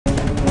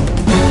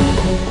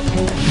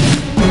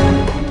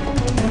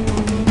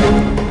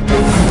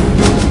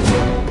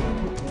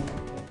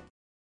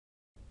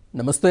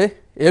నమస్తే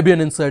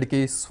ABN inside కి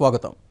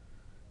స్వాగతం.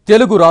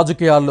 తెలుగు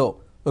రాజకీయాల్లో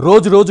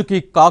రోజు రోజుకి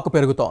కాకు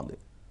పెరుగుతోంది.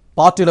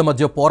 పార్టీల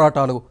మధ్య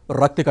పోరాటాలు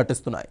రక్తి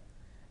కట్టిస్తున్నాయి.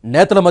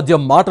 నేతల మధ్య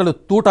మాటలు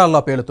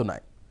తూటాల్లా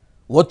పేలుతున్నాయి.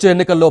 వచ్చే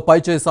ఎన్నికల్లో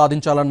పైచేయి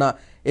సాధించాలన్న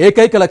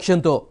ఏకైక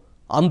లక్ష్యంతో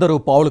అందరూ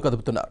పావులు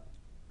కదుపుతున్నారు.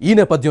 ఈ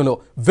నేపథ్యంలో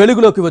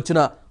వెలుగులోకి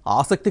వచ్చిన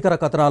ఆసక్తికర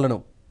కథనాలను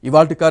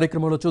ఇవాల్టి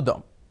కార్యక్రమంలో చూద్దాం.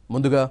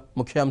 ముందుగా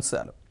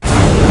ముఖ్యాంశాలు.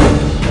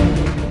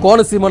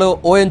 కోనసీమలో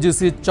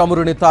ఓఎన్జీసీ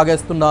చమురుని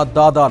తాగేస్తున్న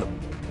దాదాలు,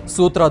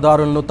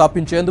 సూత్రధారులను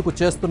తప్పించేందుకు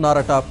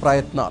చేస్తున్నారట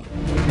ప్రయత్నాలు.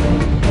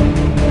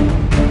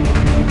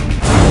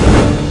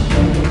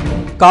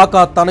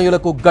 కాకా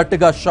తనయులకు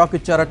గట్టిగా షాక్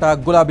ఇచ్చారట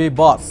గులాబీ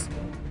బాస్.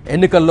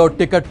 ఎన్నికల్లో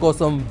టికెట్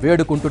కోసం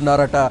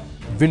వేడుకుంటున్నారట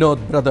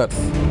వినోద్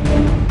బ్రదర్స్.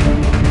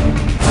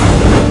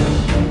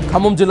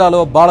 ఖమ్మం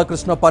జిల్లాలో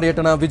బాలకృష్ణ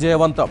పర్యటన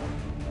విజయవంతం.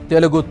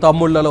 తెలుగు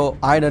తమ్ముళ్లలో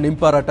ఆయన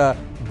నింపారట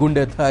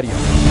గుండె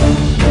ధైర్యం.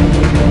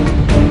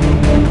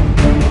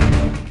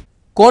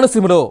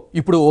 కోనసీమలో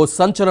ఇప్పుడు ఓ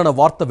సంచలన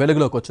వార్త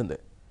వెలుగులోకి వచ్చింది.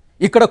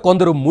 ఇక్కడ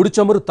కొందరు ముడి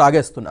చమురు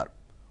తాగేస్తున్నారు.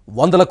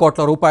 100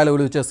 కోట్ల రూపాయల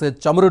విలువ చేసే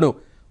చమురును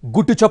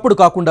గుట్టు చప్పుడు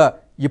కాకుండా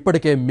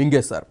ఇప్పటికే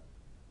మింగేశారు.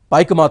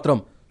 పైకి మాత్రం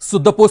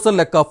శుద్ధపూసల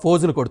లెక్క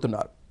ఫోజులు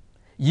కొడుతున్నారు.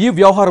 ఈ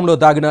వ్యవహారంలో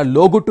దాగిన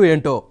లోగుట్టు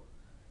ఏంటో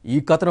ఈ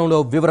కథనంలో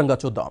వివరంగా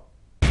చూద్దాం.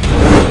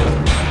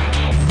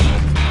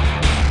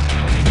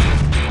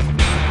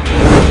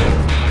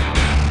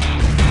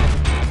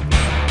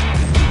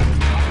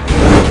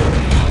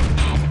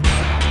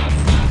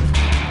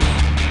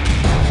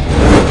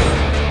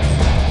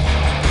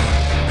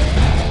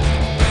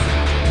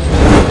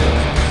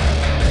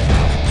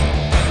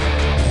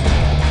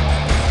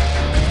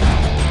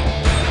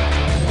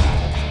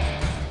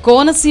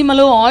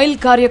 కోనసీమలో ఆయిల్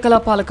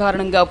కార్యకలాపాల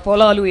కారణంగా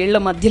పొలాలు ఇళ్ల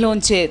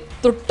మధ్యలోంచే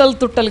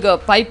తుట్టలుగా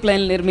పైప్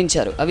లైన్లు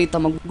నిర్మించారు. అవి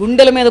తమ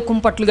గుండెల మీద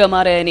కుంపట్లుగా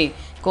మారాయని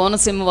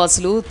కోనసీమ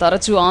వాసులు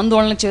తరచూ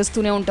ఆందోళన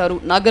చేస్తూనే ఉంటారు.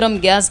 నగరం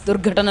గ్యాస్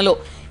దుర్ఘటనలో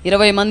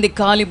 20 మంది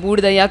కాలి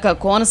బూడిదయ్యాక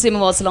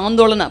కోనసీమ వాసుల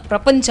ఆందోళన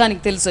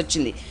ప్రపంచానికి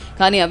తెలిసొచ్చింది.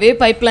 కానీ అవే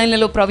పైప్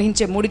లైన్లలో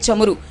ప్రవహించే ముడి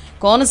చమురు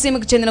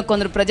కోనసీమకు చెందిన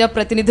కొందరు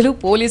ప్రజాప్రతినిధులు,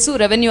 పోలీసు,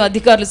 రెవెన్యూ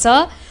అధికారులు సహా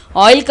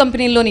ఆయిల్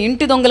కంపెనీల్లోని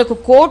ఇంటి దొంగలకు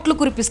కోట్లు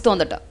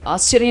కురిపిస్తోందట.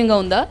 ఆశ్చర్యంగా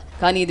ఉందా?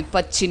 కానీ ఇది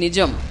పచ్చి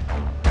నిజం.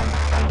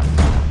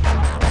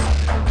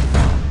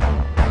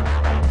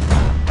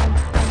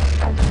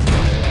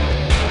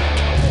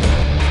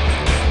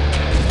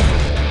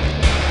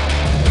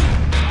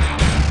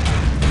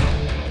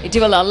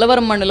 ఇటీవల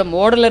అల్లవరం మండలం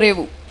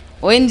ఓడలరేవు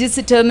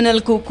ఓఎన్జీసీ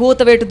టెర్మినల్కు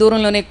కూతవేటు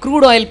దూరంలోనే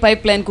క్రూడ్ ఆయిల్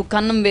పైప్ లైన్కు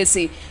కన్నం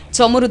వేసి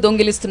చమురు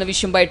దొంగిలిస్తున్న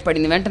విషయం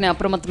బయటపడింది. వెంటనే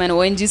అప్రమత్తమైన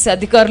ఓఎన్జీసీ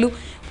అధికారులు,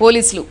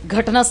 పోలీసులు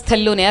ఘటనా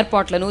స్థలిలోని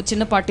ఏర్పాట్లను,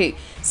 చిన్నపాటి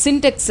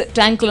సింటెక్స్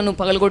ట్యాంకులను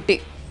పగలగొట్టి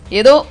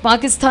ఏదో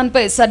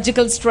పాకిస్తాన్పై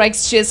సర్జికల్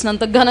స్ట్రైక్స్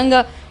చేసినంత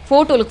ఘనంగా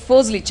ఫోటోలకు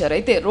ఫోజులు ఇచ్చారు.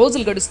 అయితే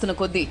రోజులు గడుస్తున్న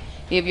కొద్దీ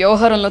ఈ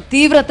వ్యవహారంలో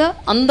తీవ్రత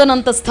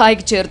అందనంత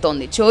స్థాయికి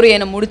చేరుతోంది. చోరీ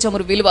అయిన ముడి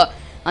చమురు విలువ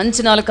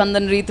అంచనాలకు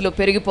అందని రీతిలో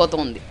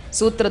పెరిగిపోతోంది.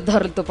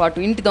 సూత్రధారులతో పాటు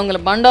ఇంటి దొంగల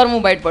బండారము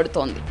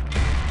బయటపడుతోంది.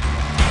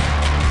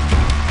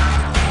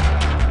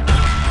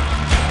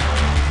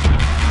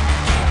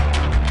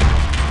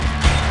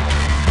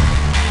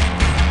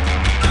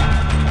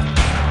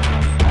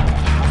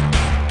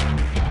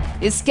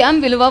 ఈ స్కామ్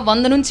విలువ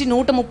 100 నుంచి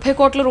 130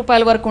 కోట్ల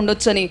రూపాయల వరకు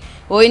ఉండొచ్చని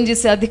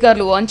ఓఎన్జీసీ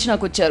అధికారులు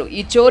అంచనాకు వచ్చారు.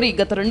 ఈ చోరీ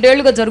గత 2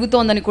 ఏళ్లుగా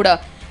జరుగుతోందని కూడా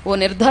ఓ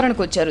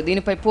నిర్ధారణకు వచ్చారు.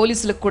 దీనిపై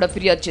పోలీసులకు కూడా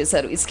ఫిర్యాదు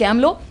చేశారు. ఈ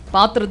స్కామ్లో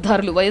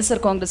పాత్రధారులు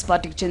వైఎస్ఆర్ కాంగ్రెస్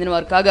పార్టీకి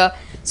చెందినవారు కాగా,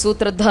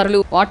 సూత్రధారులు,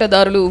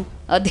 వాటాదారులు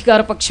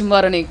అధికార పక్షం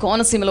వారని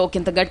కోనసీమలో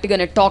ఒకంత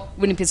గట్టిగానే టాక్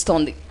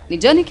వినిపిస్తోంది.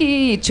 నిజానికి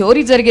ఈ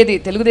చోరీ జరిగేది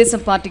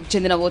తెలుగుదేశం పార్టీకి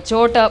చెందిన ఓ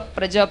చోట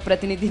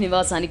ప్రజాప్రతినిధి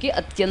నివాసానికి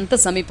అత్యంత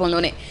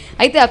సమీపంలోనే.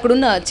 అయితే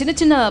అక్కడున్న చిన్న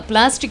చిన్న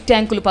ప్లాస్టిక్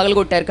ట్యాంకులు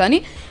పగలగొట్టారు. కానీ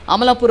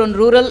అమలాపురం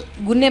రూరల్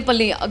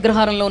గున్నేపల్లి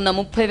అగ్రహారంలో ఉన్న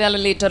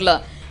 30,000 లీటర్ల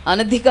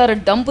అనధికార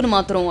డంపును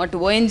మాత్రం అటు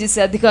ఓఎన్జీసీ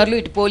అధికారులు,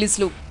 ఇటు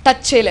పోలీసులు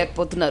టచ్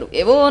చేయలేకపోతున్నారు.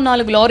 ఏవో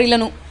 4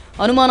 లారీలను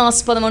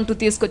అనుమానాస్పదం అంటూ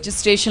తీసుకొచ్చి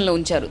స్టేషన్లో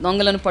ఉంచారు.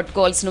 దొంగలను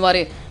పట్టుకోవాల్సిన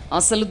వారే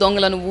అసలు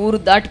దొంగలను ఊరు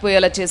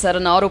దాటిపోయేలా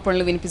చేశారన్న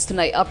ఆరోపణలు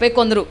వినిపిస్తున్నాయి. ఆపై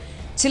కొందరు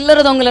చిల్లర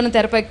దొంగలను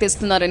తెరపైకి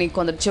తెస్తున్నారని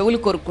కొందరు చెవులు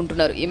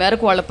కోరుకుంటున్నారు. ఈ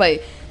మేరకు వాళ్లపై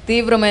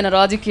తీవ్రమైన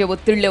రాజకీయ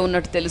ఒత్తిళ్లే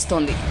ఉన్నట్టు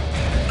తెలుస్తోంది.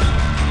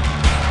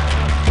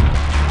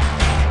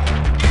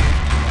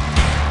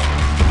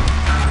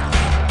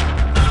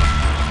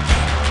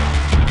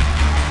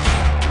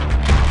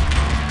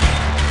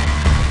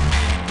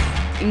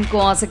 ఇంకో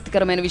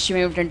ఆసక్తికరమైన విషయం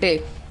ఏమిటంటే,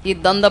 ఈ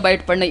దందా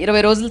బయటపడిన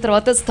 20 రోజుల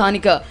తర్వాత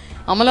స్థానిక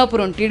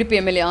అమలాపురం టీడీపీ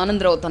ఎమ్మెల్యే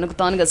ఆనందరావు తనకు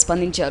తానుగా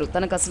స్పందించారు.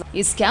 తనకు అసలు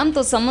ఈ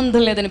స్కామ్తో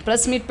సంబంధం లేదని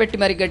ప్రెస్ మీట్ పెట్టి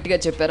మరీ గట్టిగా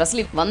చెప్పారు.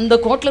 అసలు 100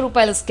 కోట్ల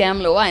రూపాయల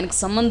స్కామ్లో ఆయనకు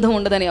సంబంధం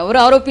ఉండదని ఎవరు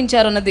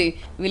ఆరోపించారన్నది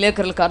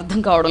విలేకరులకు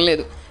అర్థం కావడం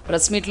లేదు.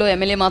 ప్రెస్ మీట్లో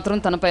ఎమ్మెల్యే మాత్రం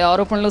తనపై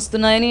ఆరోపణలు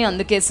వస్తున్నాయని,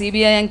 అందుకే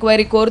సిబిఐ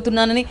ఎంక్వైరీ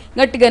కోరుతున్నానని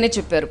గట్టిగానే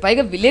చెప్పారు.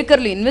 పైగా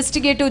విలేకరులు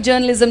ఇన్వెస్టిగేటివ్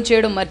జర్నలిజం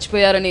చేయడం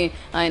మర్చిపోయారని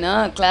ఆయన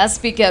క్లాస్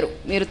పీకారు.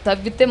 మీరు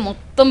తవ్వితే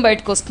మొత్తం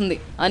బయటకు వస్తుంది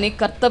అని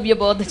కర్తవ్య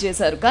బోధ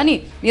చేశారు. కానీ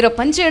మీరు ఆ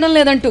పని చేయడం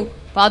లేదంటూ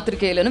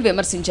పాత్రికేయులను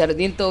విమర్శించారు.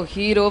 దీంతో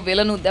హీరో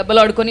విలను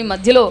దెబ్బలాడుకొని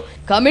మధ్యలో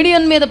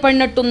కమెడియన్ మీద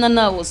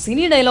పడినట్టుందన్న ఓ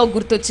సినీ డైలాగ్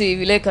గుర్తొచ్చి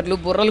విలేకరులు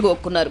బుర్రలు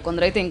గొక్కున్నారు.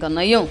 కొందరైతే ఇంకా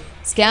నయ్యం,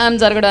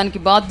 స్కామ్ జరగడానికి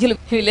బాధ్యులు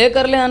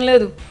విలేకరులే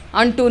అనలేదు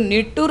అంటూ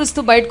నిట్టూరుస్తూ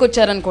బయటకు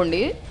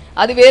వచ్చారనుకోండి,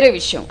 అది వేరే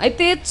విషయం.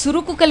 అయితే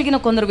చురుకు కలిగిన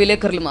కొందరు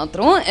విలేకరులు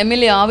మాత్రం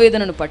ఎమ్మెల్యే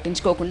ఆవేదనను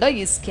పట్టించుకోకుండా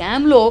ఈ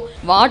స్కామ్లో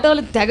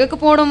వాటాలు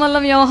తెగకపోవడం వల్ల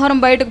వ్యవహారం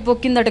బయటకు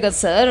పొక్కిందట కదా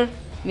సార్,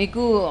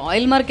 మీకు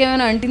ఆయిల్ మార్క్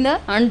ఏమైనా అంటిందా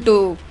అంటూ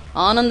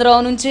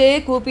ఆనందరావు నుంచే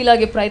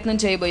కూపీలాగే ప్రయత్నం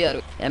చేయబోయారు.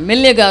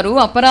 ఎమ్మెల్యే గారు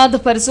అపరాధ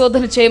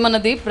పరిశోధన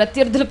చేయమన్నది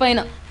ప్రత్యర్థుల పైన,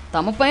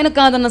 తమ పైన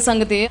కాదన్న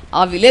సంగతి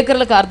ఆ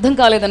విలేకరులకు అర్థం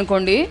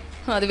కాలేదనుకోండి,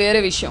 అది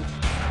వేరే విషయం.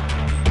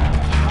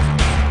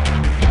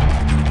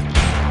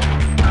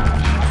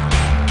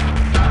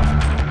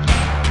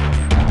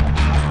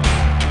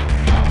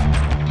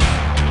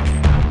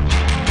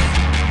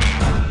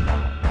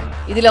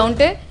 ఇదిలా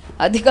ఉంటే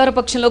అధికార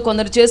పక్షంలో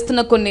కొందరు చేస్తున్న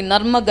కొన్ని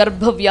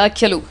నర్మగర్భ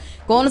వ్యాఖ్యలు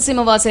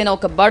కోనసీమ వాసైన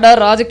ఒక బడా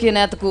రాజకీయ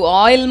నేతకు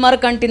ఆయిల్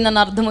మార్క్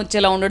అంటిందన్న అర్థం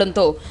వచ్చేలా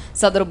ఉండడంతో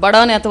సదరు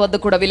బడా నేత వద్ద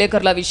కూడా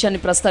విలేకరుల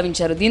విషయాన్ని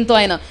ప్రస్తావించారు. దీంతో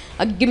ఆయన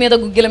అగ్గి మీద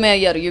గుగ్గిలమే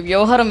అయ్యారు. ఈ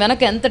వ్యవహారం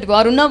వెనక ఎంతటి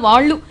వారున్నా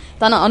వాళ్ళు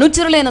తన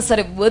అనుచరులైనా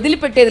సరే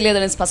వదిలిపెట్టేది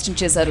లేదని స్పష్టం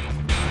చేశారు.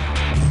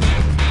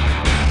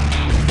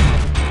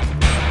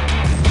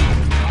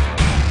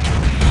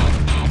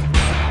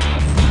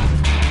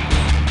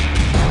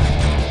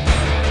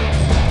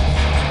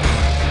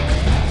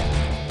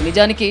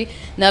 నిజానికి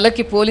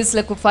నెలకి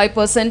పోలీసులకు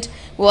 5%,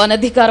 ఓ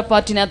అనధికార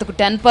పార్టీ నేతకు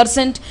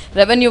 10%,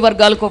 రెవెన్యూ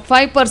వర్గాలకు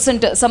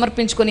 5%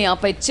 సమర్పించుకొని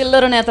ఆపై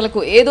చిల్లర నేతలకు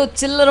ఏదో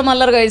చిల్లర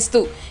మల్లరగా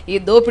ఇస్తూ ఈ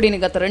దోపిడీని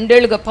గత 2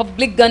 ఏళ్లుగా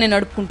పబ్లిక్గానే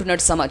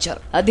నడుపుకుంటున్నట్టు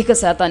సమాచారం. అధిక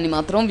శాతాన్ని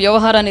మాత్రం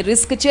వ్యవహారాన్ని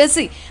రిస్క్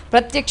చేసి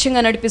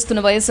ప్రత్యక్షంగా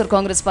నడిపిస్తున్న వైఎస్ఆర్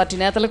కాంగ్రెస్ పార్టీ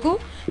నేతలకు,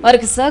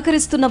 వారికి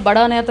సహకరిస్తున్న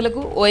బడా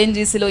నేతలకు,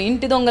 ఓఎన్జీసీలో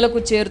ఇంటి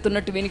దొంగలకు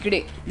చేరుతున్నట్టు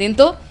వినికిడి.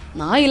 దీంతో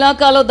నా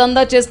ఇలాకాలో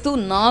దందా చేస్తూ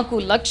నాకు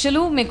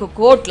లక్షలు మీకు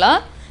కోట్ల,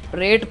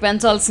 రేటు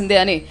పెంచాల్సిందే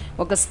అని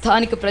ఒక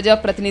స్థానిక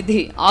ప్రజాప్రతినిధి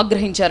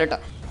ఆగ్రహించారట.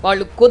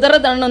 వాళ్ళు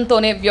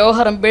కుదరదనంతోనే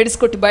వ్యవహారం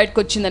బేడిసికొట్టి బయటకు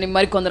వచ్చిందని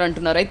మరికొందరు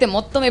అంటున్నారు. అయితే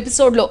మొత్తం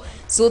ఎపిసోడ్లో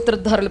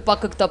సూత్రధారులు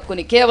పక్కకు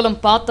తప్పుకొని కేవలం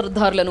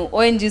పాత్రధారులను,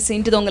 ఓఎన్జీసీ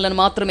ఇంటి దొంగలను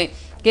మాత్రమే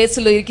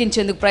కేసుల్లో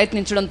ఇరికించేందుకు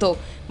ప్రయత్నించడంతో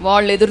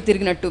వాళ్ళు ఎదురు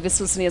తిరిగినట్టు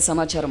విశ్వసనీయ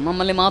సమాచారం.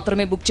 మమ్మల్ని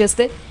మాత్రమే బుక్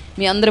చేస్తే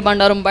మీ అందరి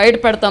బండారం బయట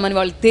పెడతామని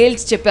వాళ్ళు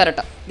తేల్చి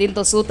చెప్పారట.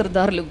 దీంతో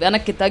సూత్రధారులు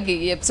వెనక్కి తగ్గి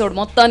ఈ ఎపిసోడ్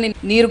మొత్తాన్ని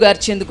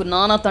నీరుగార్చేందుకు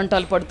నానా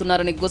తంటాలు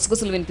పడుతున్నారని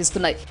గుసగుసలు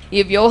వినిపిస్తున్నాయి.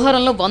 ఈ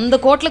వ్యవహారంలో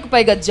 100 కోట్లకు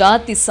పైగా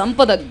జాతి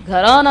సంపద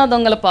ఘరానా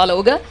దొంగల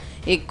పాలవుగా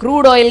ఈ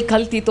క్రూడ్ ఆయిల్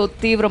కల్తీతో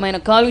తీవ్రమైన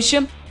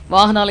కాలుష్యం,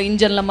 వాహనాల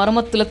ఇంజన్ల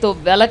మరమ్మతులతో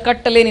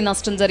వెలకట్టలేని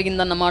నష్టం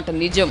జరిగిందన్నమాట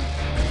నిజం.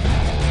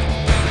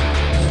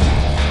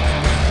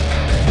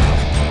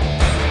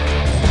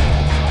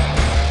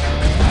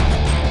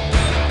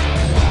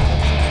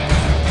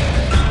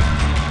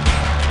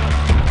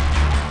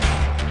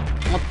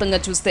 మొత్తంగా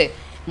చూస్తే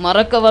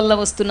మరక వల్ల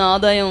వస్తున్న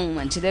ఆదాయం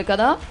మంచిదే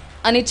కదా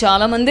అని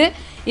చాలామంది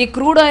ఈ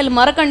క్రూడ్ ఆయిల్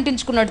మరక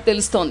అంటించుకున్నట్టు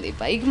తెలుస్తోంది.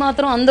 పైకి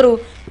మాత్రం అందరూ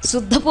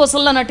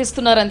శుద్ధపూసల్లా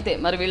నటిస్తున్నారంతే.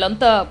 మరి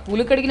వీళ్ళంతా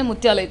పూలు కడిగిన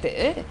ముత్యాలైతే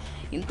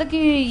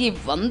ఇంతకీ ఈ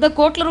 100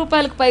 కోట్ల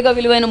రూపాయలకు పైగా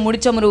విలువైన ముడి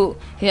చమురు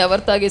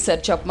ఎవరు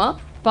తాగేశారు చెప్పమా?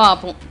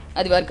 పాపం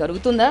అది వారికి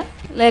అరుగుతుందా,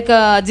 లేక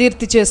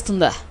అజీర్తి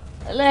చేస్తుందా,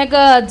 లేక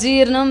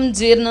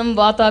జీర్ణం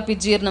వాతాపి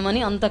జీర్ణం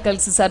అని అంతా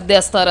కలిసి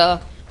సర్దేస్తారా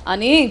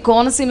అని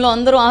కోనసీమలో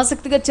అందరూ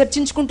ఆసక్తిగా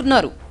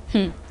చర్చించుకుంటున్నారు.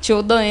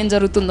 చూద్దాం ఏం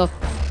జరుగుతుందో.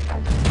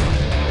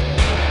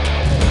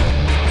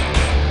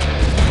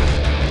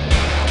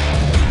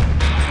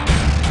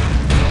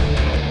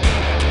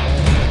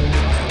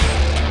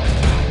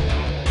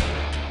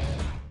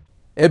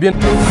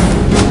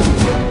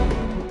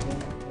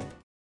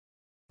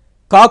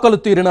 కాకలు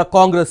తీరిన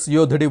కాంగ్రెస్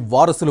యోధుడి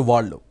వారసులు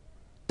వాళ్ళు.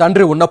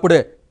 తండ్రి ఉన్నప్పుడే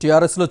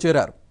టీఆర్ఎస్లో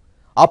చేరారు.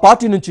 ఆ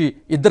పార్టీ నుంచి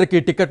ఇద్దరికి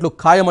టికెట్లు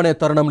ఖాయమనే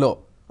తరుణంలో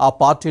ఆ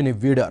పార్టీని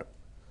వీడారు.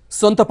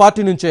 సొంత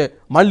పార్టీ నుంచే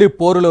మళ్లీ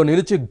పోరులో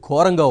నిలిచి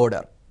ఘోరంగా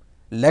ఓడారు.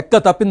 లెక్క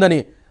తప్పిందని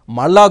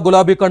మళ్ళా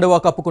గులాబీ కండువా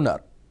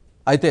కప్పుకున్నారు.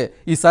 అయితే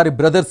ఈసారి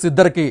బ్రదర్స్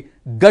ఇద్దరికి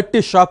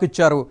గట్టి షాక్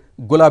ఇచ్చారు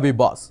గులాబీ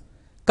బాస్.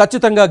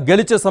 ఖచ్చితంగా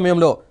గెలిచే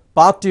సమయంలో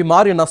పార్టీ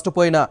మారి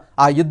నష్టపోయిన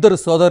ఆ ఇద్దరు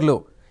సోదరులు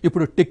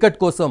ఇప్పుడు టికెట్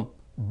కోసం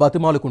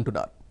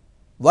బతిమాలుకుంటున్నారు.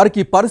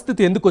 వారికి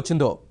పరిస్థితి ఎందుకు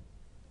వచ్చిందో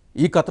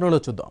ఈ కథనంలో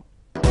చూద్దాం.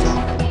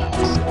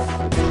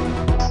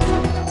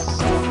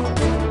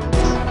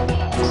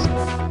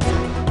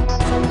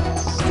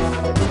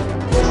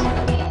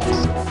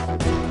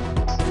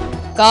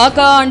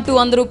 కాకా అంటూ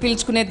అందరూ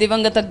పిలుచుకునే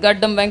దివంగత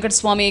గడ్డం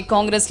వెంకటస్వామి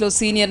కాంగ్రెస్లో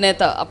సీనియర్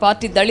నేత. ఆ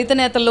పార్టీ దళిత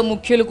నేతల్లో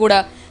ముఖ్యులు కూడా.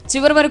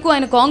 చివరి వరకు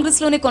ఆయన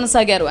కాంగ్రెస్లోనే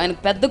కొనసాగారు. ఆయన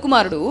పెద్ద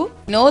కుమారుడు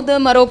వినోద్,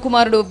 మరో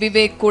కుమారుడు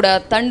వివేక్ కూడా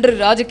తండ్రి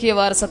రాజకీయ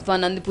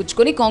వారసత్వాన్ని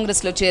అందిపుచ్చుకొని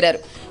కాంగ్రెస్లో చేరారు.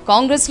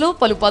 కాంగ్రెస్లో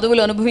పలు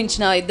పదవులు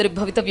అనుభవించిన ఇద్దరి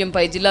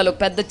భవితవ్యంపై జిల్లాలో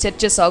పెద్ద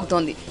చర్చ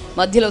సాగుతోంది.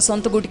 మధ్యలో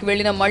సొంత గూటికి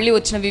వెళ్లిన మళ్లీ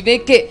వచ్చిన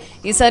వివేక్కే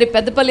ఈసారి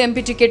పెద్దపల్లి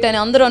ఎంపీ టికెట్ అని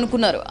అందరూ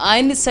అనుకున్నారు.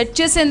 ఆయన్ని సెట్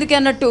చేసేందుకే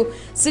అన్నట్టు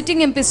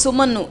సిట్టింగ్ ఎంపీ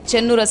సుమన్ను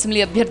చెన్నూరు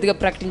అసెంబ్లీ అభ్యర్థిగా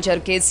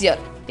ప్రకటించారు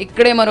కేసీఆర్.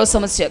 ఇక్కడే మరో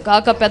సమస్య.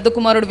 కాక పెద్ద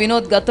కుమారుడు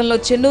వినోద్ గతంలో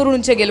చెన్నూరు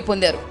నుంచే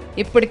గెలుపొందారు.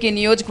 ఇప్పటికీ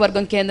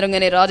నియోజకవర్గం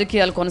కేంద్రంగానే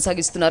రాజకీయాలు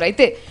కొనసాగిస్తున్నారు.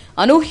 అయితే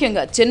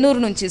అనూహ్యంగా చెన్నూరు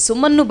నుంచి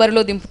సుమన్ను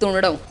బరిలో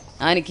దింపుతుండడం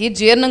ఆయనకి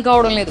జీర్ణం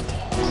కావడం లేదు.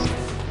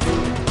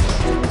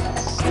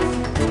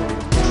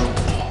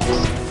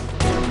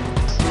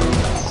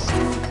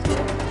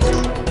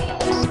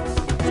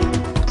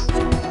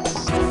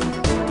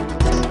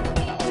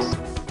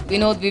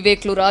 వినోద్,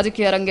 వివేక్లు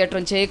రాజకీయ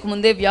అరంగేట్రం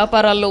చేయకముందే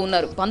వ్యాపారాల్లో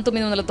ఉన్నారు.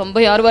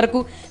 1996 వరకు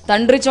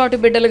తండ్రి చాటు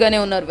బిడ్డలుగానే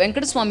ఉన్నారు.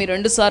 వెంకటస్వామి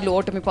 2 సార్లు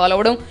ఓటమి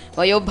పాలవడం,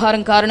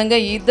 వయోభారం కారణంగా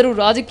ఈ ఇద్దరు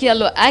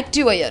రాజకీయాల్లో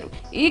యాక్టివ్ అయ్యారు.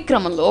 ఈ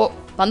క్రమంలో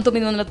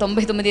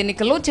 1999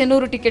 ఎన్నికల్లో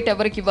చెన్నూరు టికెట్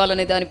ఎవరికి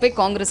ఇవ్వాలనే దానిపై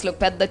కాంగ్రెస్లో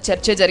పెద్ద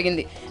చర్చ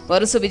జరిగింది.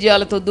 వరుస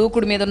విజయాలతో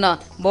దూకుడు మీదున్న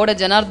బోడ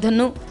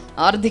జనార్దన్ను,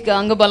 ఆర్థిక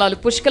అంగబలాలు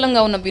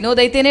పుష్కలంగా ఉన్న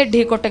వినోద్ అయితేనే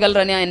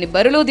ఢీకొట్టగలరని ఆయన్ని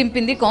బరిలో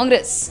దింపింది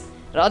కాంగ్రెస్.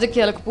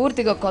 రాజకీయాలకు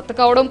పూర్తిగా కొత్త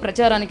కావడం,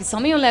 ప్రచారానికి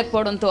సమయం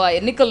లేకపోవడంతో ఆ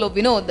ఎన్నికల్లో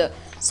వినోద్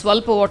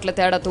స్వల్ప ఓట్ల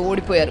తేడాతో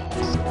ఓడిపోయారు.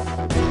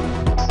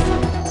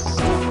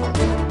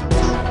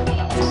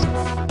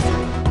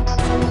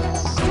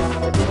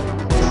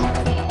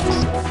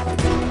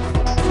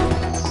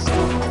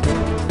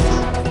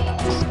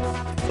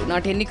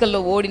 నాటి ఎన్నికల్లో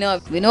ఓడిన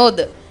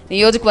వినోద్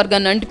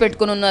నియోజకవర్గాన్ని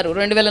అంటిపెట్టుకుని ఉన్నారు.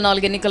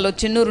 2004 ఎన్నికల్లో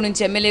చెన్నూరు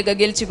నుంచి ఎమ్మెల్యేగా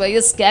గెలిచి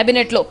వైఎస్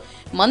కేబినెట్లో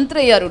మంత్రి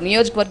అయ్యారు.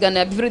 నియోజకవర్గాన్ని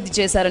అభివృద్ధి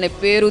చేశారనే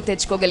పేరు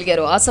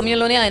తెచ్చుకోగలిగారు. ఆ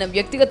సమయంలోనే ఆయన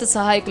వ్యక్తిగత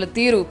సహాయకుల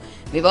తీరు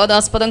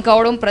వివాదాస్పదం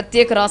కావడం,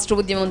 ప్రత్యేక రాష్ట్ర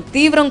ఉద్యమం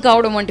తీవ్రం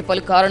కావడం వంటి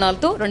పలు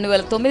కారణాలతో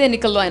 2009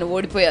 ఎన్నికల్లో ఆయన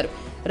ఓడిపోయారు.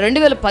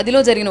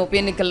 2010లో జరిగిన ఉప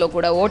ఎన్నికల్లో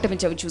కూడా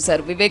ఓటమి చవి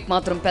చూశారు. వివేక్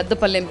మాత్రం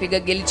పెద్దపల్లి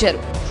ఎంపీగా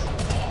గెలిచారు.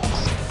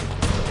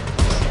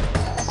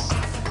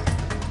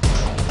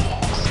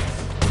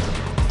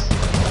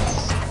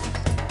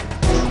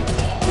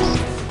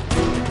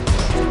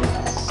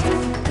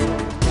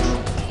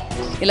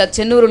 ఇలా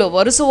చెన్నూరులో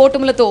వరుస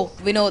ఓటములతో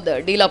వినోద్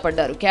డీలా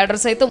పడ్డారు. క్యాడర్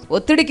సైతం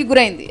ఒత్తిడికి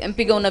గురైంది.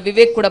 ఎంపీగా ఉన్న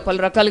వివేక్ కూడా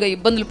పలు రకాలుగా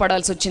ఇబ్బందులు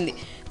పడాల్సి వచ్చింది.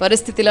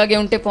 పరిస్థితి ఇలాగే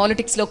ఉంటే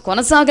పాలిటిక్స్లో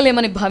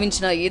కొనసాగలేమని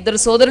భావించిన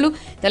ఇద్దరు సోదరులు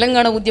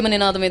తెలంగాణ ఉద్యమ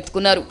నినాదం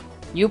ఎత్తుకున్నారు.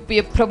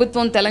 యూపీఏ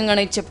ప్రభుత్వం తెలంగాణ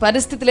ఇచ్చే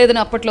పరిస్థితి లేదని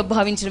అప్పట్లో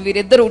భావించిన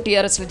వీరిద్దరూ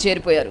టీఆర్ఎస్లో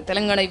చేరిపోయారు.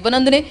 తెలంగాణ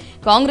ఇవ్వనందునే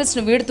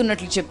కాంగ్రెస్ను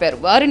వీడుతున్నట్లు చెప్పారు.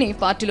 వారిని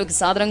పార్టీలోకి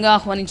సాదరంగా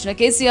ఆహ్వానించిన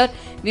కేసీఆర్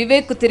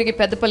వివేక్కు తిరిగి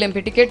పెద్దపల్లి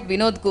ఎంపీ టికెట్,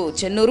 వినోద్కు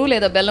చెన్నూరు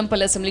లేదా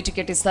బెల్లంపల్లి అసెంబ్లీ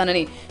టికెట్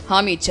ఇస్తానని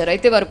హామీ ఇచ్చారు.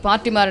 అయితే వారు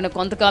పార్టీ మారిన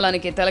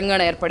కొంతకాలానికి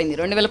తెలంగాణ ఏర్పడింది.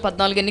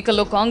 2014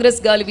 ఎన్నికల్లో కాంగ్రెస్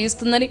గాలి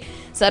వీస్తుందని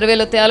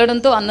సర్వేలో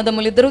తేలడంతో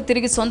అన్నదమ్ములిద్దరూ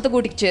తిరిగి సొంత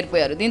గూటికి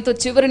చేరిపోయారు. దీంతో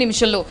చివరి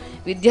నిమిషంలో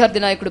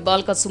విద్యార్థి నాయకుడు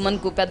బాల్కా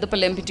సుమన్కు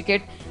పెద్దపల్లి ఎంపీ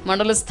టికెట్,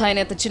 మండల స్థాయి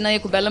నేత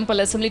చిన్నయ్యకు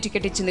బెల్లంపల్లి అసెంబ్లీ టికెట్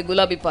ఇచ్చింది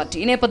గులాబీ పార్టీ.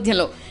 ఈ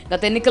నేపథ్యంలో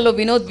గత ఎన్నికల్లో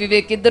వినోద్,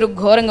 వివేక్ ఇద్దరు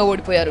ఘోరంగా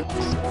ఓడిపోయారు.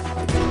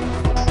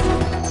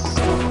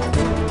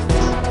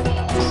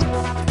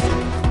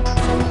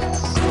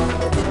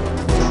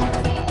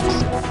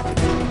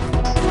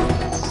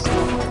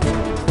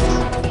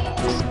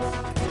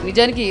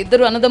 నిజానికి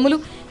ఇద్దరు అన్నదమ్ములు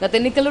గత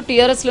ఎన్నికల్లో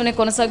టీఆర్ఎస్లోనే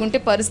కొనసాగుంటే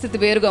పరిస్థితి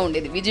వేరుగా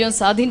ఉండేది. విజయం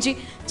సాధించి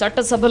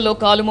చట్టసభల్లో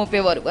కాలు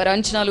మోపేవారు. వారి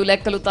అంచనాలు,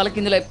 లెక్కలు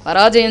తలకిందులై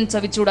పరాజయం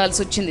చవి చూడాల్సి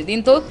వచ్చింది.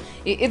 దీంతో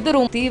ఈ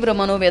ఇద్దరు తీవ్ర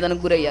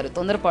మనోవేదనకు గురయ్యారు.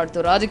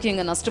 తొందరపాటుతో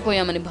రాజకీయంగా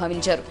నష్టపోయామని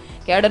భావించారు.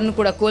 కేడర్ను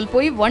కూడా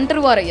కోల్పోయి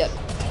ఒంటరి వారయ్యారు.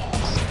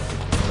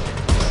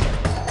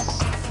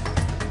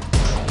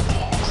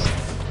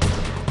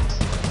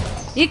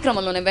 ఈ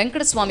క్రమంలోనే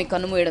వెంకటస్వామి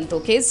కన్నుమూయడంతో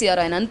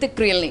కేసీఆర్ ఆయన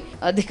అంత్యక్రియల్ని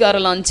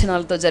అధికారుల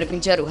అంచనాలతో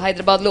జరిపించారు.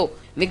 హైదరాబాద్లో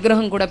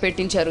విగ్రహం కూడా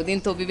పెట్టించారు.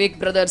 దీంతో వివేక్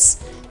బ్రదర్స్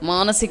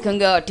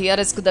మానసికంగా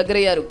టీఆర్ఎస్కు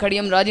దగ్గరయ్యారు.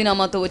 కడియం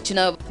రాజీనామాతో వచ్చిన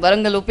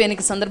వరంగల్ ఉప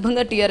ఎన్నిక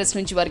సందర్భంగా టీఆర్ఎస్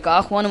నుంచి వారికి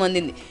ఆహ్వానం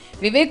అందింది.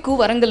 వివేక్కు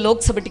వరంగల్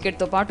లోక్సభ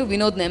టికెట్తో పాటు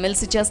వినోద్ను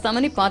ఎమ్మెల్సీ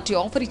చేస్తామని పార్టీ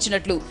ఆఫర్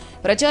ఇచ్చినట్లు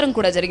ప్రచారం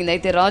కూడా జరిగింది.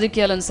 అయితే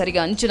రాజకీయాలను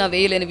సరిగా అంచనా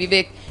వేయలేని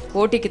వివేక్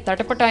పోటీకి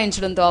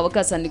తటపటాయించడంతో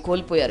అవకాశాన్ని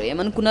కోల్పోయారు.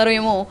 ఏమనుకున్నారో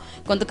ఏమో,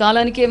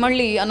 కొంతకాలానికే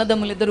మళ్లీ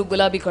అన్నదమ్ములిద్దరూ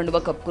గులాబీ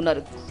కండువా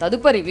కప్పుకున్నారు.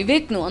 తదుపరి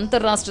వివేక్ను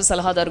అంతర్రాష్ట్ర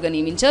సలహాదారుగా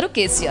నియమించారు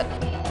కేసీఆర్.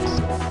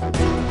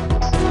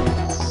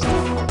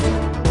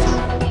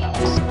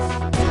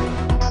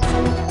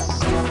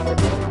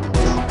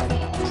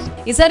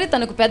 ఈసారి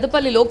తనకు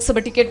పెద్దపల్లి లోక్సభ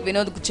టికెట్,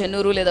 వినోద్కు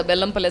చెన్నూరు లేదా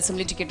బెల్లంపల్లి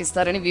అసెంబ్లీ టికెట్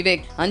ఇస్తారని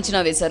వివేక్ అంచనా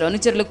వేశారు.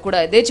 అనుచరులకు కూడా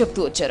అదే చెప్తూ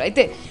వచ్చారు.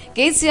 అయితే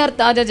కేసీఆర్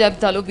తాజా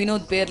జాబితాలో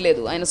వినోద్ పేరు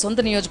లేదు. ఆయన సొంత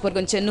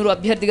నియోజకవర్గం చెన్నూరు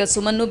అభ్యర్థిగా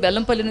సుమన్ను,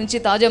 బెల్లంపల్లి నుంచి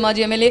తాజా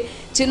మాజీ ఎమ్మెల్యే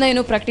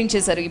చిన్నయ్యను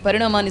ప్రకటించేశారు. ఈ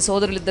పరిణామాన్ని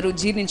సోదరులిద్దరూ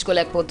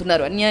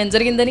జీర్ణించుకోలేకపోతున్నారు. అన్యాయం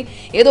జరిగిందని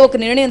ఏదో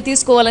ఒక నిర్ణయం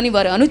తీసుకోవాలని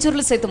వారి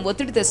అనుచరులు సైతం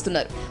ఒత్తిడి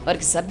తెస్తున్నారు.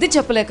 వారికి సర్ది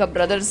చెప్పలేక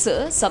బ్రదర్స్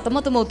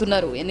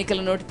సతమతమవుతున్నారు.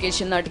 ఎన్నికల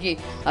నోటిఫికేషన్ నాటికి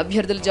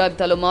అభ్యర్థుల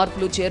జాబితాలో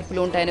మార్పులు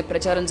చేర్పులు ఉంటాయనే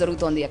ప్రచారం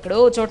జరుగుతోంది.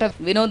 ఎక్కడో చోట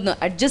వినోద్ను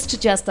అడ్జస్ట్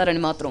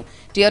చేస్తారని మాత్రం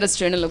టీఆర్ఎస్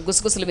శ్రేణుల్లో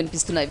గుసగుసలు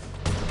వినిపిస్తున్నాయి.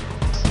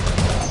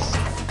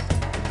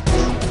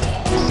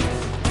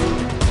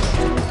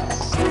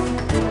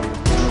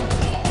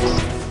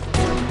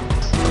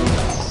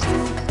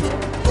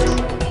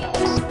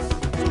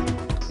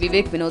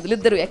 వివేక్,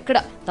 వినోద్లిద్దరూ ఎక్కడ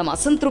తమ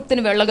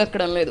అసంతృప్తిని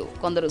వెళ్ళగక్కడం లేదు.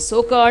 కొందరు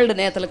సోకాల్డ్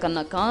నేతల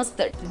కన్నా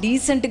కాస్త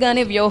డీసెంట్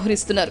గానే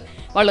వ్యవహరిస్తున్నారు.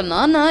 వాళ్ళ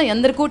నాన్న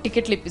ఎందరికో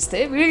టికెట్లు ఇప్పిస్తే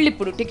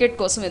వీళ్ళిప్పుడు టికెట్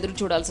కోసం ఎదురు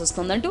చూడాల్సి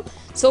వస్తుందంటూ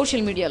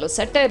సోషల్ మీడియాలో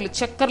సెటైర్లు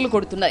చక్కర్లు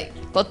కొడుతున్నాయి.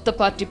 కొత్త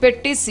పార్టీ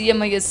పెట్టి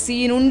సీఎంఐఎస్సీ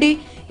నుండి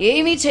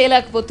ఏమీ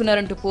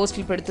చేయలేకపోతున్నారంటూ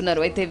పోస్టులు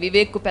పెడుతున్నారు. అయితే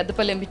వివేక్కు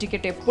పెద్దపల్లి ఎంపీ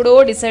టికెట్ ఎప్పుడో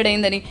డిసైడ్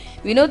అయిందని,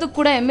 వినోద్కు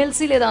కూడా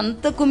ఎమ్మెల్సీ లేదా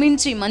అంతకు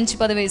మించి మంచి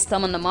పదవి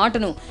ఇస్తామన్న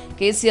మాటను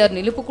కేసీఆర్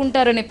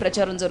నిలుపుకుంటారనే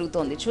ప్రచారం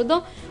జరుగుతోంది.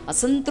 చూద్దాం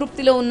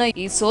అసంతృప్తిలో ఉన్న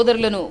ఈ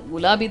సోదరులను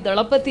గులాబీ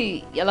దళపతి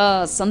ఎలా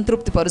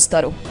సంతృప్తి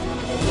పరుస్తారు.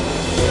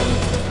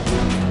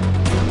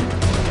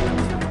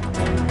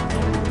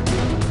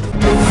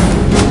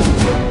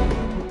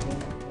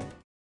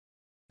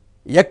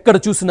 ఎక్కడ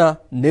చూసినా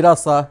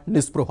నిరాశ,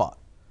 నిస్పృహ.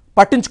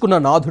 పట్టించుకున్న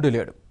నాథుడు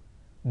లేడు.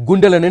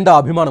 గుండెల నిండా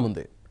అభిమానం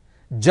ఉంది.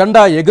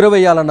 జెండా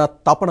ఎగురవేయాలన్న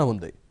తపన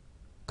ఉంది.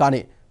 కానీ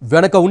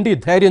వెనక ఉండి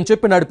ధైర్యం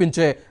చెప్పి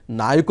నడిపించే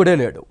నాయకుడే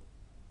లేడు.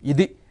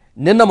 ఇది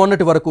నిన్న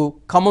మొన్నటి వరకు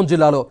ఖమ్మం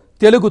జిల్లాలో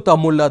తెలుగు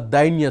తమ్ముళ్ల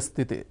దైన్య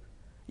స్థితి.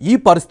 ఈ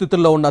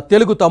పరిస్థితుల్లో ఉన్న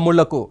తెలుగు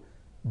తమ్ముళ్లకు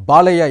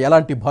బాలయ్య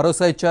ఎలాంటి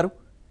భరోసా ఇచ్చారు?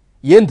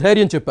 ఏం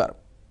ధైర్యం చెప్పారు?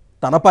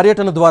 తన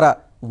పర్యటన ద్వారా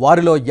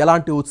వారిలో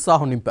ఎలాంటి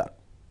ఉత్సాహం నింపారు?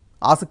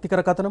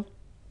 ఆసక్తికర కథనం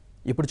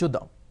ఇప్పుడు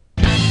చూద్దాం.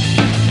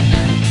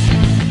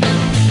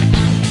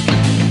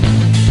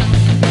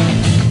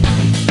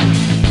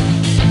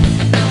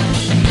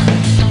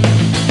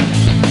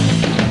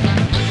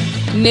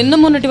 నిన్న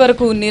మొన్నటి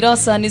వరకు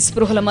నిరాశ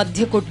నిస్పృహల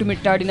మధ్య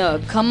కొట్టుమిట్టాడిన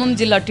ఖమ్మం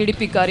జిల్లా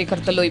టీడీపీ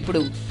కార్యకర్తల్లో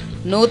ఇప్పుడు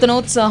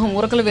నూతనోత్సాహం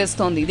ఉరకలు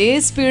వేస్తోంది. ఇదే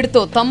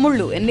స్పీడ్తో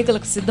తమ్ముళ్లు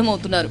ఎన్నికలకు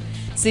సిద్ధమవుతున్నారు.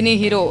 సినీ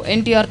హీరో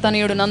ఎన్టీఆర్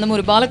తనయుడు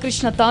నందమూరి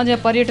బాలకృష్ణ తాజా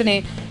పర్యటనే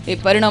ఈ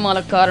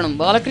పరిణామాలకు కారణం.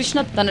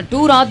 బాలకృష్ణ తన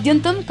టూర్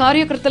ఆద్యంతం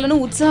కార్యకర్తలను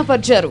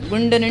ఉత్సాహపరిచారు.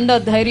 గుండె నిండా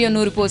ధైర్యం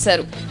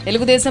నూరిపోశారు.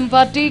 తెలుగుదేశం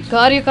పార్టీ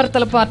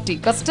కార్యకర్తల పార్టీ,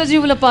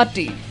 కష్టజీవుల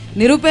పార్టీ,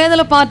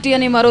 నిరుపేదల పార్టీ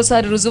అని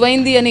మరోసారి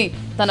రుజువైంది అని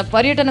తన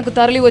పర్యటనకు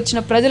తరలి వచ్చిన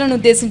ప్రజలను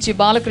ఉద్దేశించి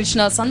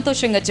బాలకృష్ణ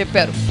సంతోషంగా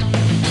చెప్పారు.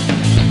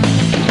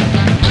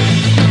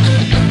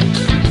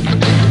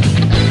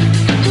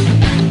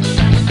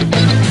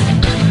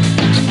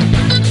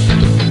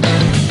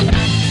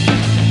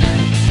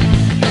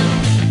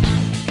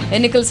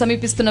 ఎన్నికలు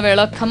సమీపిస్తున్న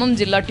వేళ ఖమ్మం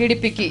జిల్లా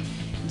టీడీపీకి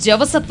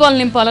జవసత్వాలు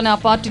నింపాలని ఆ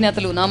పార్టీ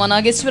నేతలు నామా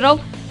నాగేశ్వరరావు,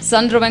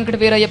 సండ్ర వెంకట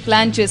వీరయ్య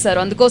ప్లాన్ చేశారు.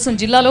 అందుకోసం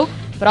జిల్లాలో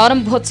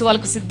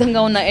ప్రారంభోత్సవాలకు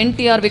సిద్ధంగా ఉన్న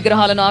ఎన్టీఆర్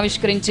విగ్రహాలను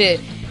ఆవిష్కరించే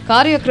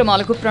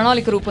కార్యక్రమాలకు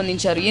ప్రణాళిక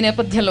రూపొందించారు. ఈ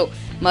నేపథ్యంలో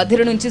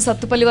మధిర నుంచి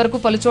సత్తుపల్లి వరకు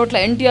పలుచోట్ల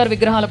ఎన్టీఆర్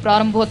విగ్రహాల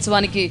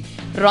ప్రారంభోత్సవానికి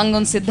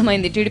రంగం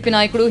సిద్ధమైంది. టీడీపీ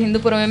నాయకుడు,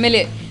 హిందూపురం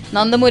ఎమ్మెల్యే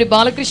నందమూరి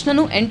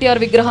బాలకృష్ణను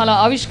ఎన్టీఆర్ విగ్రహాల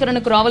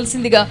ఆవిష్కరణకు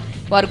రావాల్సిందిగా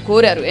వారు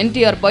కోరారు.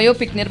 ఎన్టీఆర్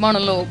బయోపిక్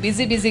నిర్మాణంలో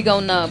బిజీగా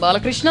ఉన్న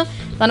బాలకృష్ణ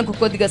తనకు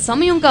కొద్దిగా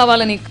సమయం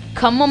కావాలని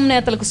ఖమ్మం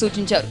నేతలకు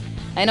సూచించారు.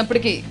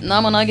 అయినప్పటికీ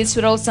నామా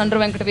నాగేశ్వరరావు, సండ్ర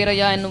వెంకట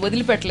వీరయ్య ఆయన్ను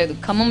వదిలిపెట్టలేదు.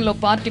 ఖమ్మంలో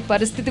పార్టీ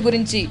పరిస్థితి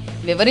గురించి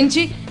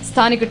వివరించి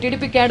స్థానిక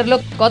టీడీపీ కేడర్లో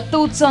కొత్త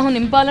ఉత్సాహం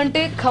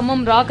నింపాలంటే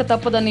ఖమ్మం రాక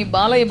తప్పదని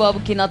బాలయ్య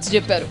బాబుకి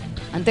నచ్చజెప్పారు.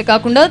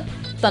 అంతేకాకుండా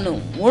తను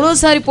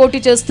మూడోసారి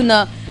పోటీ చేస్తున్న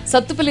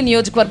సత్తుపల్లి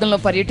నియోజకవర్గంలో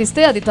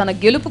పర్యటిస్తే అది తన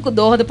గెలుపుకు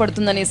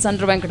దోహదపడుతుందని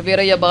సండ్ర వెంకట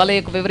వీరయ్య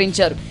బాలయ్యకు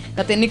వివరించారు.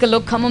 గత ఎన్నికల్లో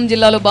ఖమ్మం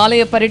జిల్లాలో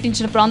బాలయ్య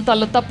పర్యటించిన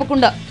ప్రాంతాల్లో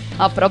తప్పకుండా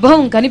ఆ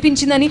ప్రభావం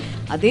కనిపించిందని,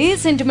 అదే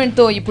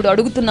సెంటిమెంట్తో ఇప్పుడు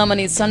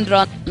అడుగుతున్నామని సండ్ర,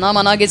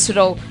 నామా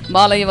నాగేశ్వరరావు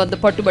బాలయ్య వద్ద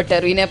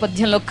పట్టుబట్టారు. ఈ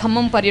నేపథ్యంలో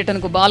ఖమ్మం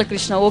పర్యటనకు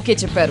బాలకృష్ణ ఓకే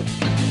చెప్పారు.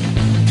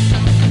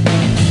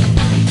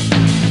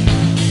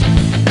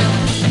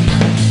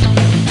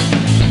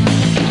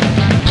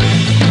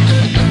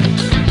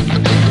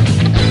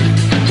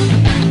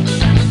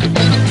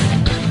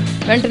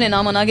 వెంటనే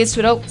నామా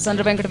నాగేశ్వరరావు,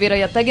 సండ్ర వెంకట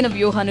వీరయ్య తగిన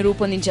వ్యూహాన్ని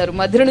రూపొందించారు.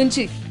 మధ్య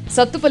నుంచి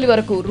సత్తుపల్లి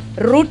వరకు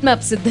రూట్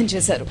మ్యాప్ సిద్ధం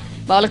చేశారు.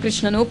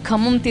 బాలకృష్ణను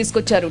ఖమ్మం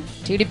తీసుకొచ్చారు.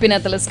 టీడీపీ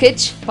నేతల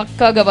స్కెచ్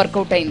పక్కాగా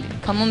వర్కౌట్ అయింది.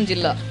 ఖమ్మం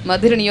జిల్లా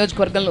మధిర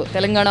నియోజకవర్గంలో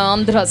తెలంగాణ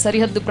ఆంధ్ర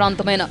సరిహద్దు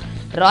ప్రాంతమైన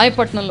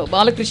రాయపట్నంలో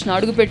బాలకృష్ణ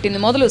అడుగుపెట్టింది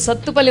మొదలు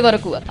సత్తుపల్లి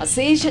వరకు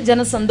అశేష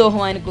జన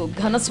సందోహం ఆయనకు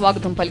ఘన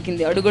స్వాగతం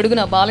పలికింది.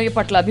 అడుగడుగున బాలయ్య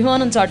పట్ల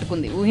అభిమానం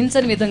చాటుకుంది.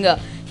 ఊహించని విధంగా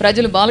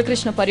ప్రజలు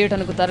బాలకృష్ణ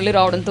పర్యటనకు తరలి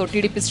రావడంతో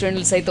టీడీపీ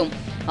శ్రేణులు సైతం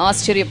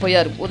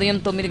ఆశ్చర్యపోయారు. ఉదయం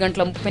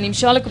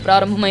 9:30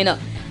 ప్రారంభమైన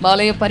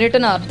బాలయ్య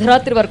పర్యటన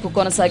అర్ధరాత్రి వరకు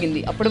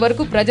కొనసాగింది. అప్పటి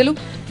వరకు ప్రజలు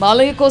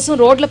బాలయ్య కోసం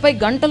రోడ్లపై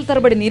గంటల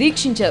తరబడి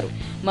నిరీక్షించారు.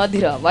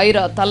 మధిర,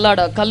 వైరా,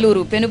 తల్లాడ,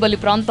 కల్లూరు, పెనుబల్లి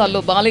ప్రాంతాల్లో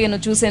బాలయ్యను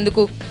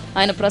చూసేందుకు,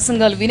 ఆయన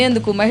ప్రసంగాలు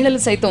వినేందుకు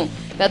మహిళలు సైతం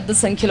పెద్ద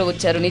సంఖ్యలో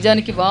వచ్చారు.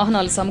 నిజానికి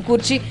వాహనాలు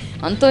సమకూర్చి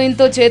అంతో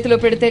ఇంతో చేతిలో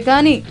పెడితే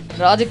కానీ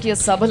రాజకీయ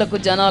సభలకు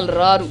జనాలు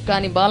రారు.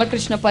 కానీ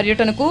బాలకృష్ణ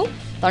పర్యటనకు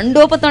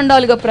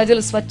తండోపతండాలుగా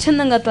ప్రజలు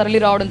స్వచ్ఛందంగా తరలి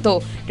రావడంతో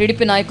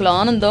టీడీపీ నాయకుల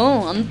ఆనందం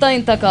అంతా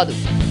ఇంతా కాదు.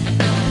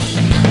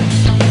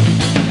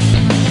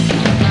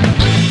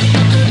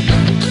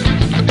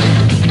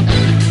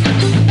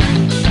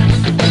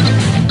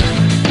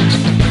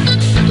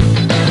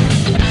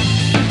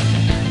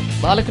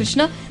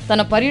 బాలకృష్ణ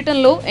తన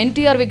పర్యటనలో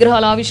ఎన్టీఆర్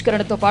విగ్రహాల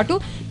ఆవిష్కరణతో పాటు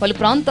పలు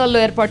ప్రాంతాల్లో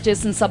ఏర్పాటు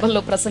చేసిన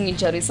సభల్లో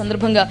ప్రసంగించారు. ఈ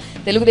సందర్భంగా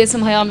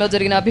తెలుగుదేశం హయాంలో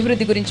జరిగిన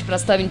అభివృద్ధి గురించి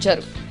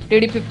ప్రస్తావించారు.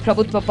 టీడీపీ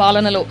ప్రభుత్వ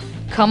పాలనలో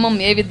ఖమ్మం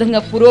ఏ విధంగా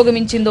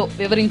పురోగమించిందో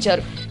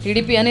వివరించారు.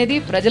 టీడీపీ అనేది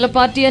ప్రజల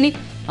పార్టీ అని,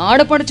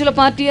 ఆడపడుచుల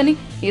పార్టీ అని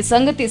ఈ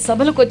సంగతి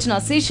సభలకు వచ్చిన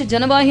అశేష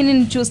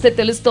జనవాహినిని చూస్తే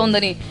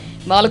తెలుస్తోందని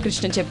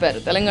బాలకృష్ణ చెప్పారు.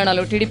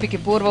 తెలంగాణలో టీడీపీకి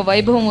పూర్వ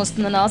వైభవం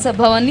వస్తుందన్న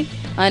ఆశాభావాన్ని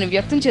ఆయన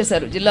వ్యక్తం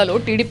చేశారు. జిల్లాలో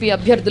టీడీపీ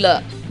అభ్యర్థుల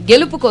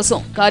గెలుపు కోసం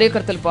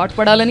కార్యకర్తలు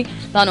పాటుపడాలని,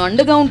 తాను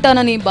అండగా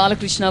ఉంటానని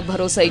బాలకృష్ణ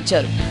భరోసా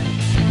ఇచ్చారు.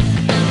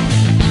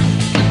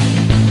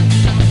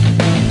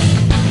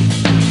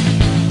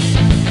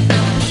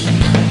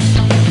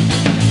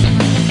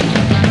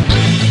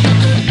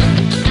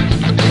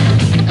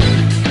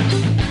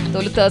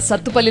 తొలుత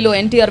సత్తుపల్లిలో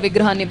ఎన్టీఆర్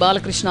విగ్రహాన్ని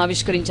బాలకృష్ణ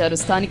ఆవిష్కరించారు.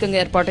 స్థానికంగా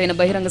ఏర్పాటైన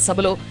బహిరంగ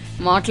సభలో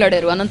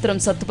మాట్లాడారు. అనంతరం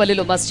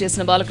సత్తుపల్లిలో బస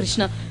చేసిన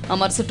బాలకృష్ణ ఆ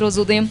మరుసటి రోజు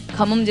ఉదయం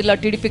ఖమ్మం జిల్లా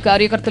టీడీపీ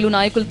కార్యకర్తలు,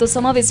 నాయకులతో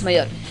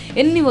సమావేశమయ్యారు.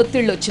 ఎన్ని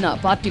ఒత్తిళ్లు వచ్చినా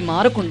పార్టీ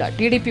మారకుండా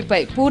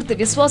టీడీపీపై పూర్తి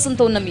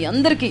విశ్వాసంతో ఉన్న మీ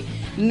అందరికీ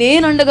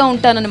నేనండగా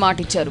ఉంటానని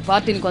మాటిచ్చారు.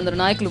 పార్టీని కొందరు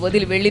నాయకులు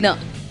వదిలి వెళ్లినా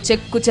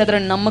చెక్కు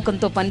చెదరని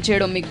నమ్మకంతో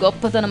పనిచేయడం మీ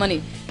గొప్పతనమని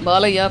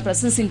బాలయ్య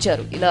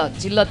ప్రశంసించారు. ఇలా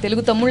జిల్లా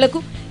తెలుగు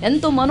తమ్ముళ్లకు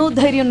ఎంతో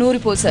మనోధైర్యం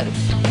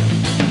నూరిపోశారు.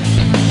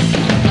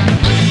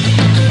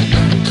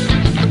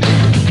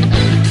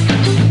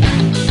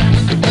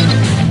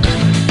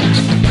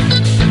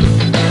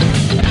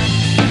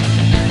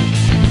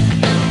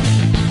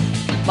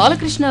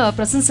 బాలకృష్ణ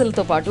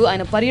ప్రశంసలతో పాటు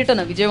ఆయన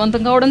పర్యటన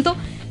విజయవంతం కావడంతో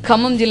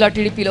ఖమ్మం జిల్లా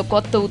టీడీపీలో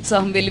కొత్త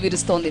ఉత్సాహం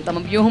వెల్లివిరుస్తోంది. తమ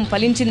వ్యూహం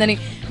ఫలించిందని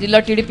జిల్లా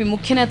టీడీపీ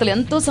ముఖ్య నేతలు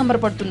ఎంతో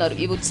సంబరపడుతున్నారు.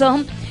 ఈ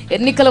ఉత్సాహం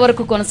ఎన్నికల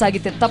వరకు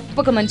కొనసాగితే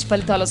తప్పక మంచి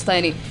ఫలితాలు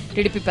వస్తాయని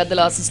టీడీపీ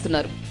పెద్దలు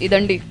ఆశిస్తున్నారు.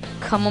 ఇదండి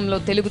ఖమ్మంలో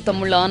తెలుగు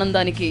తమ్ముళ్ల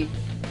ఆనందానికి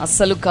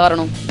అస్సలు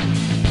కారణం.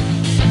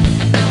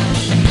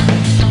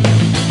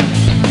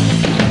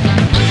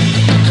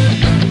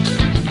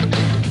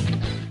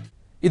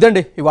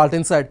 ఇదండి ఇవాల్టి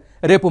ఇన్సైడ్.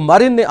 రేపు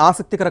మరిన్ని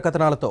ఆసక్తికర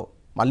కథనాలతో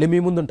మళ్ళీ మీ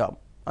ముందుంటాం.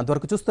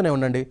 అంతవరకు చూస్తూనే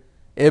ఉండండి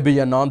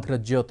ABN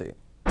ఆంధ్రజ్యోతి.